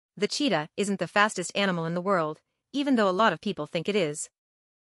The cheetah isn't the fastest animal in the world, even though a lot of people think it is.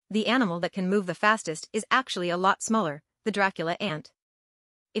 The animal that can move the fastest is actually a lot smaller, the Dracula ant.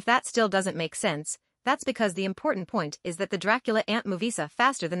 If that still doesn't make sense, that's because the important point is that the Dracula ant moves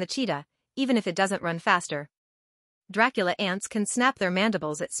faster than the cheetah, even if it doesn't run faster. Dracula ants can snap their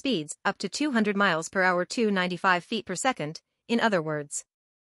mandibles at speeds up to 200 miles per hour, 295 feet per second, in other words.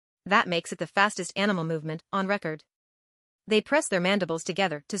 That makes it the fastest animal movement on record. They press their mandibles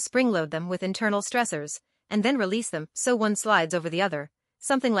together to spring-load them with internal stressors, and then release them so one slides over the other,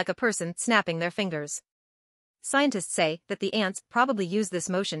 something like a person snapping their fingers. Scientists say that the ants probably use this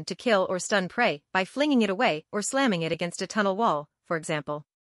motion to kill or stun prey by flinging it away or slamming it against a tunnel wall, for example.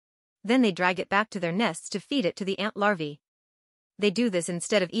 Then they drag it back to their nests to feed it to the ant larvae. They do this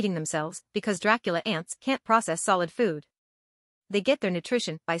instead of eating themselves because Dracula ants can't process solid food. They get their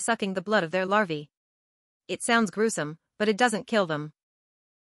nutrition by sucking the blood of their larvae. It sounds gruesome, but it doesn't kill them.